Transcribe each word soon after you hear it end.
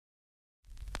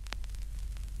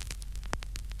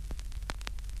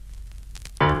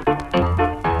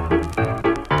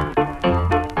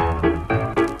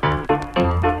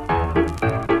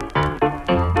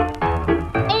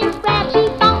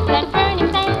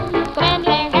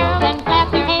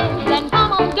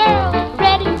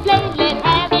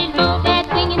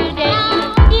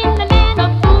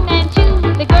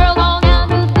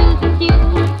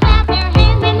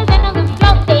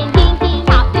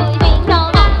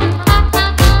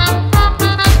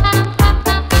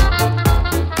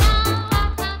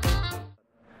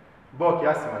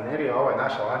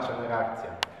naša lančana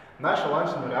reakcija. Našu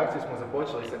lančanu reakciju smo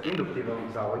započeli sa induktivnom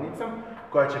zavojnicom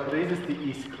koja će proizvesti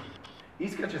iskru.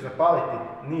 Iskra će zapaliti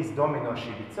niz domino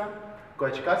šibica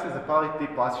koja će kasnije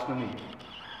zapaliti plastičnu nit.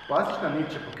 Plastična nit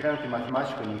će pokrenuti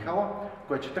matematičko njihalo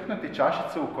koje će trknuti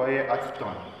čašicu u kojoj je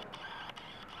aceton.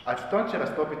 Aceton će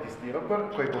rastopiti stiropor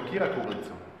koji blokira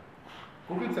kuglicu.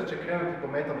 Kuglica će krenuti po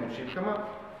metalnim šipkama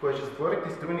koje će stvoriti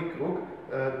strujni krug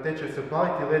te će se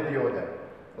upaliti LED diode.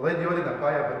 LED diode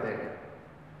napaja baterije.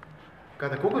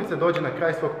 Kada kuglica dođe na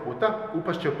kraj svog puta,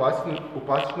 upašće u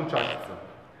plastičnu čašicu.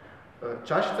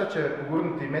 Čašica će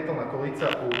ugurnuti metalna kolica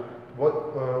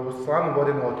u slanu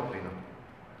vodenu otopinu.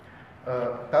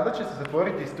 Tada će se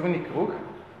zatvoriti strujni krug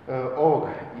ovog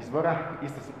izvora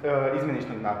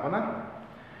izmjeničnog napona,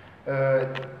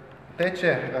 te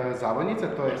će zavojnica,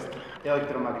 to jest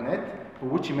elektromagnet,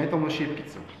 povući metalnu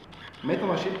šipkicu.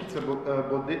 Metalna šipkica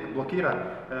blokira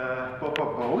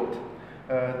pop-up boat,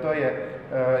 to je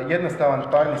jednostavan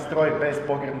parni stroj bez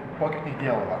pokretnih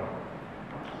dijelova.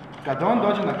 Kada on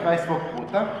dođe na kraj svog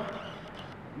puta,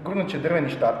 gurnut će drveni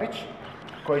štapić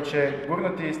koji će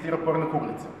gurnuti stiropornu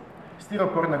kuglicu.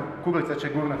 Stiroporna kuglica će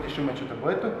gurnuti šumeću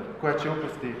tabletu koja će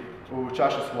upasti u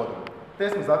čašu s vodom. Te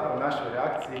smo zapravo našoj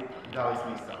reakciji dali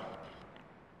smisao.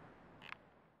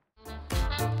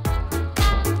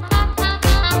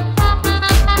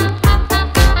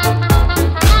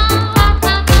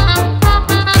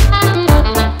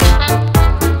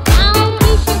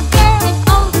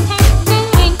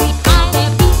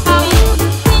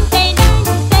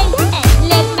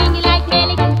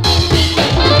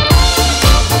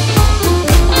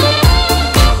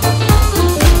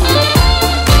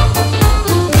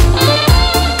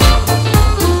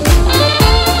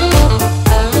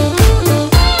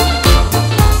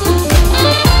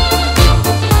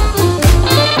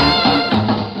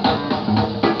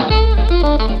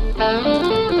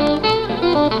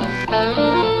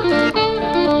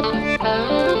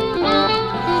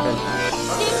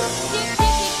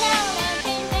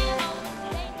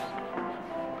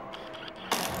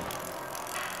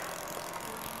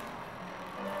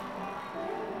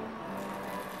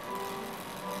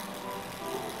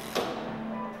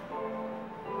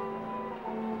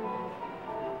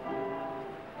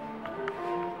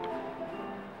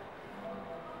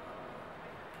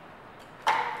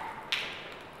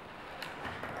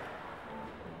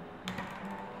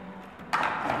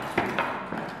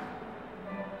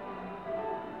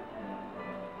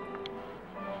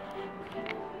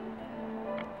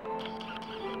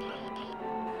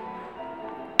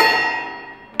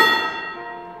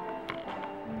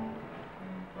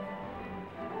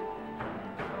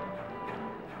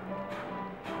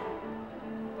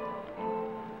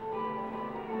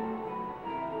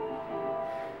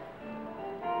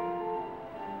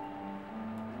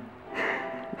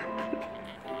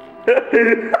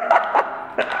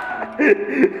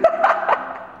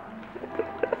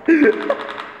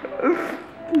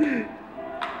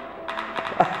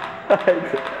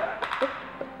 Ajde.